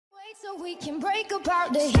So we can break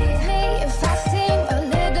apart to hit me if I seem a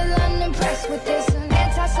little unimpressed with this. An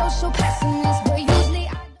antisocial pessimist, but usually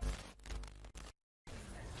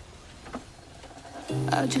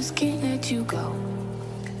I just can't let you go.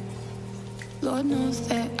 Lord knows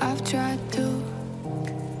that I've tried to.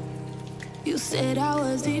 You said I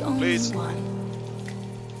was the only one.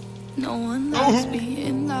 No one likes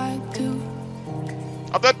being lied to.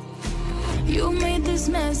 I'm dead. You made this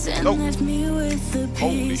mess and left me with the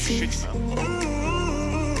pieces. Holy shit,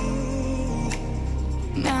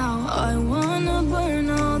 Now I wanna burn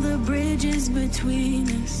all the bridges between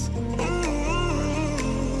us.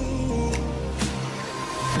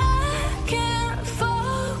 I can't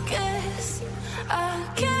focus, I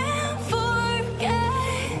can't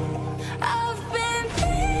forget. I've been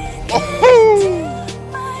thinking too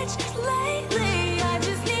much lately. I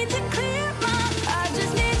just need to clear my, I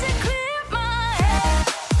just need to clear my head.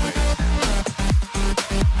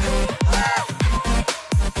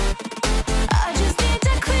 I just need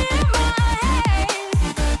to clear my head.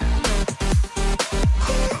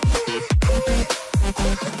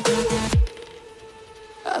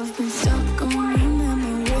 I've been stuck on your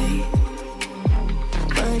memory,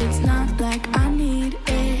 but it's not like I need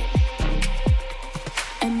it.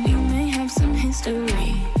 And we may have some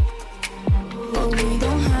history, but we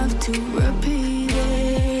don't have to repeat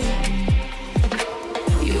it.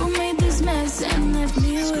 You made this mess and left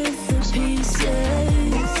me with the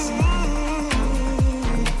pieces.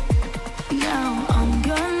 Now I'm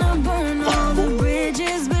gonna burn all the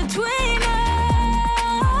bridges between us.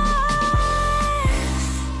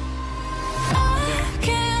 I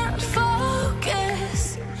can't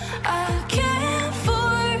focus, I can't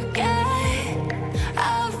forget.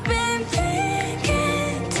 I've been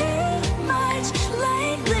thinking too much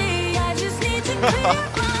lately. I just need to clear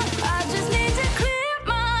my, I just need to clear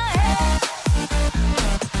my head.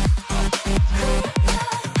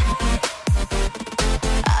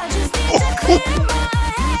 I just need to clear my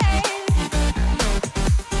head.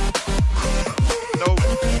 No.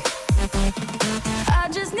 I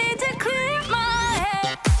just need to clear my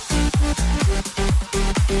head.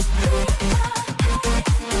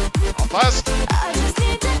 I'm fast. I just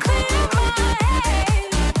need to clear my head.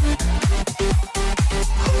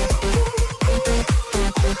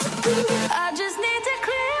 I just need to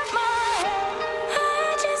clear my head.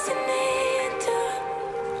 I just need to.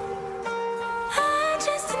 I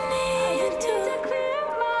just need to clear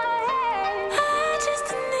my head. I just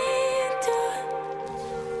need to.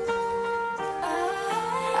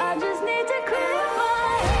 I just need to clear my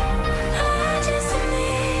head. I just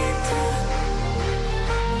need to.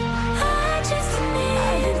 I just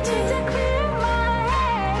need to clear my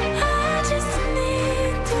head. I just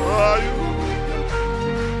need to. Where are you?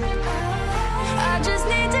 I just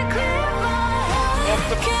need to clear my head. What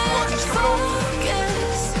the fuck is going on?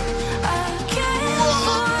 Focus. I can't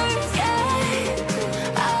forget.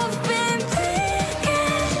 I've been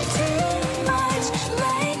thinking too much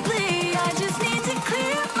lately. I just need to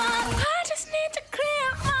clear my. I just need to clear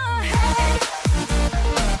my head.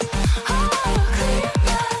 Oh, clear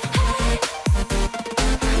my head.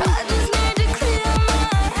 I just need to clear my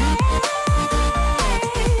head.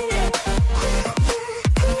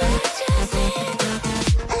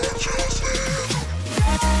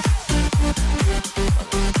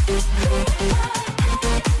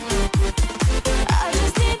 I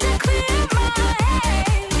just need to clear my head.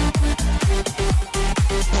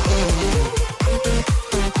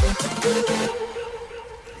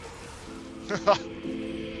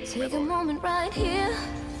 Take a moment right here,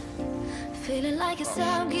 feeling like it's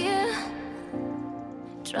out gear.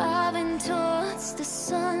 Driving towards the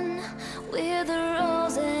sun with a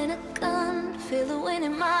rose and a gun. Feel the wind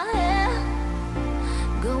in my hair,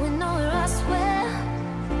 going nowhere I swear.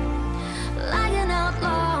 Like an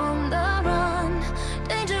outlaw on the run,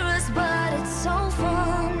 dangerous but it's so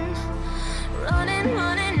fun. Running,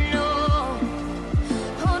 running, no.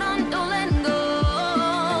 Hold on, don't let go.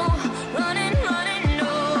 Running, running,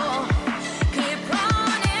 no. Keep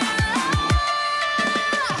running.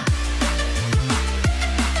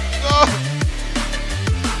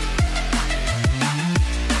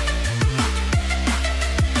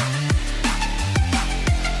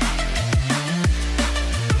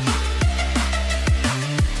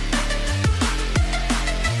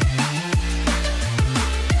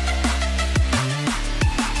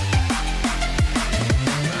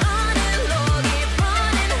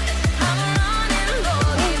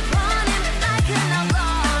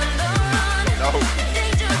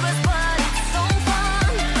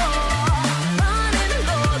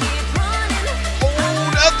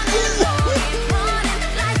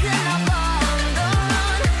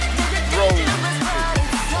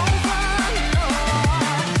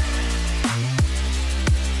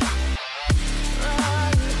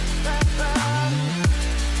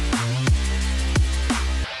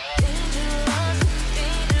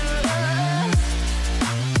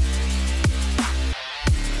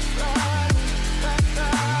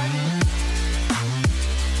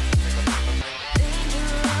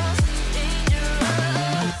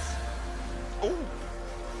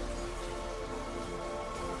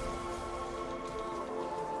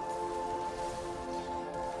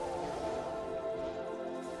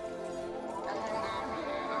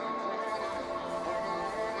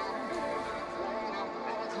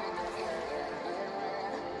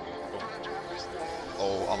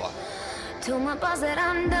 alla. Told my boss that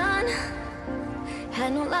I'm done.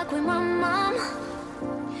 Had no luck with my mom.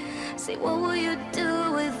 Say, what will you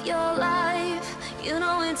do with your life? You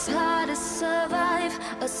know it's hard to survive.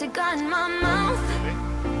 A cigar in my mouth.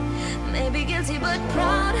 Maybe guilty but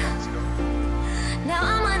proud. Now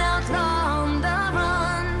I'm an outlaw on the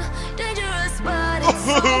run. Dangerous but it's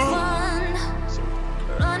so fun.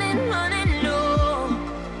 Running, running low.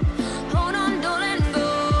 Hold on, don't let go.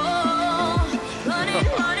 Running,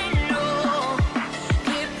 running low.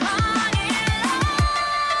 Keep running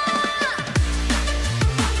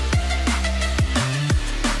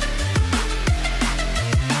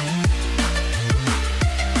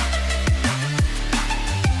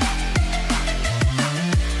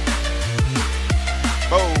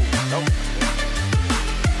Oh, nope.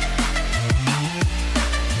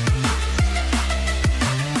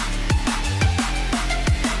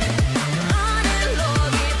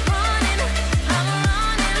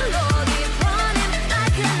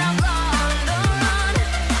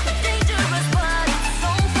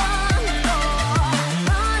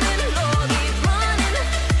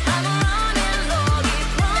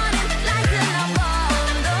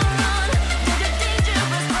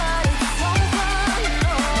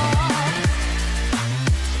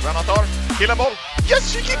 Kill them all.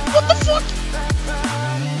 Yes, she kicked. What the fuck?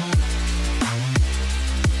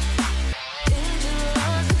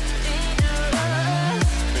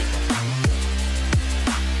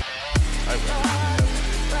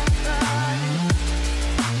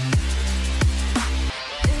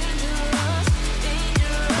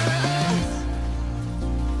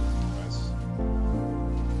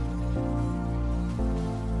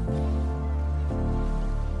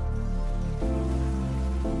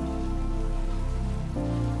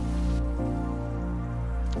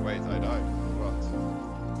 Wait, I died. What?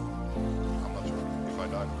 I'm not sure if I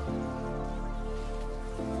died.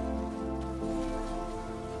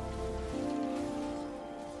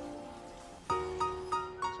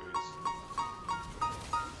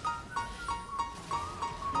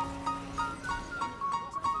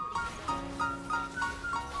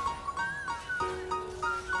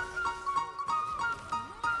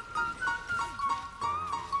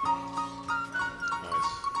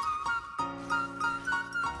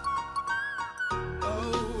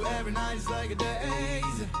 Every night is like a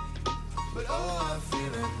daze, but oh, I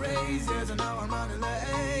feel it raise as I know I'm running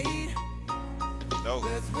late. No.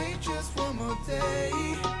 Let's wait just one more day.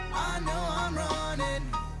 I know I'm running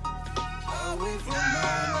away from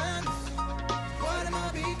moments. What am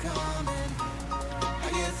I becoming? I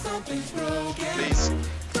guess something's broken. Please.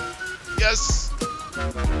 Yes.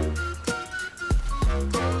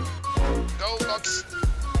 Go, Lux.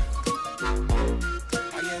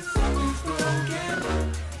 I guess something's broken.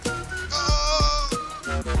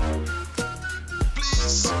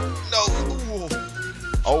 Please. No. Ooh.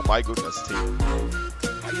 Oh my goodness, team.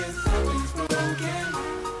 I guess something's broken.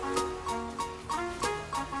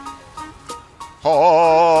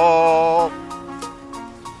 Oh.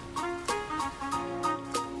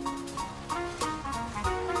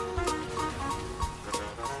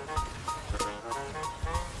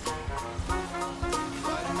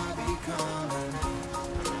 What am I becoming?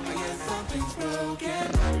 I guess something's broken.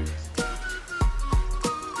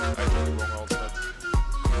 I did the wrong ultimate.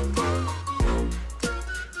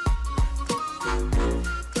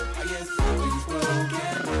 I guess something's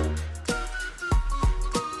broken.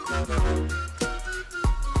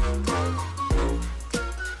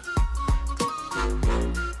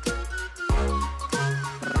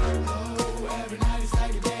 Oh, every night is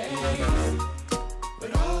like a daze,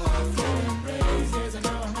 but all I feel embraces. I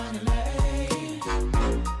know I'm running late.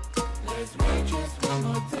 Let's wait just one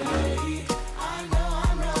more day. I know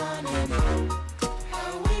I'm running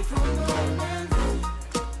away from moments.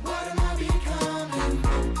 What am I becoming?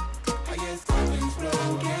 I guess something's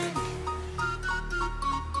broken.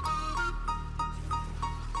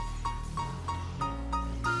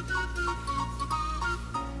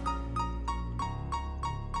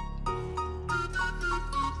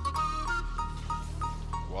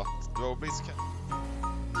 What? Du var obelisk.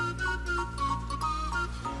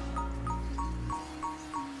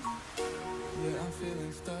 Yeah, I'm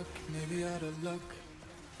feeling stuck, maybe out of luck.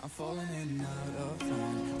 I'm falling in and out of time.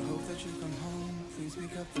 I hope that you come home, please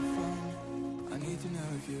pick up the phone. I need to know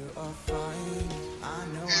if you are fine. I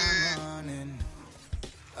know I'm running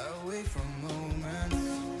away from moments.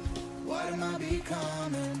 What am I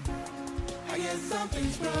becoming? I guess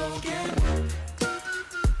something's broken.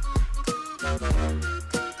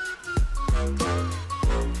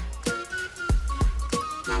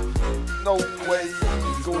 No way.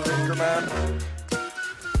 Go Danger Man.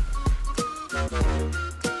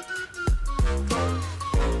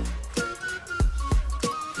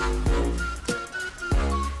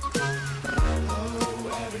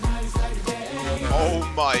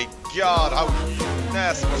 my god, how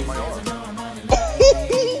nasty was my arm?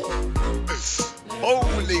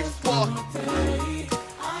 Holy fuck!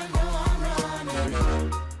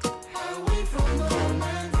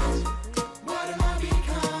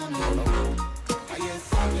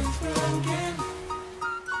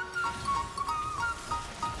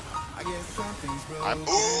 I'm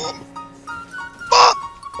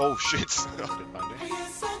oh shit!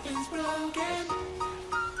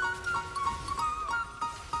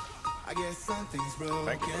 I guess something's broken.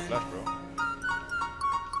 Thank you for the flash, bro.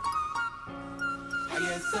 I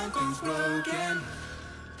guess something's broken.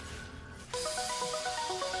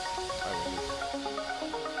 I will lose.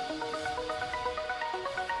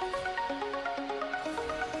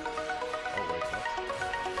 Oh wait, what?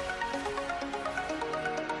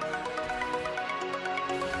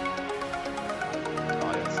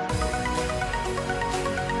 Ah yes.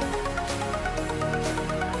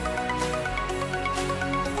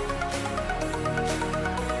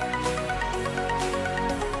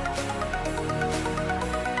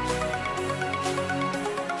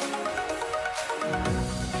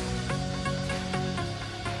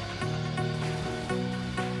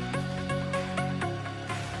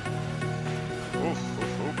 Oof,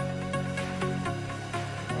 oof, oof.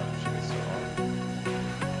 Oh, shit, it's so hard.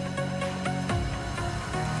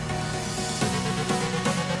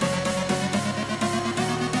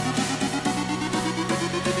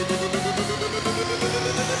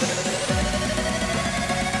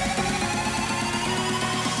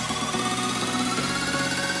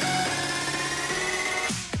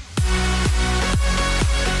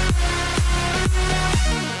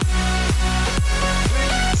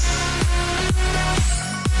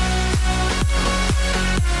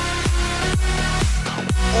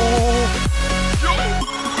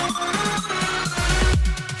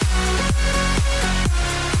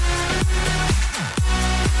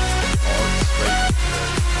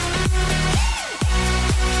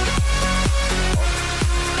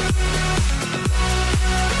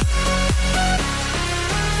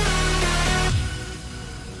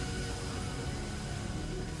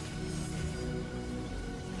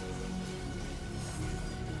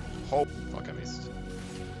 Oh, fuck, I missed.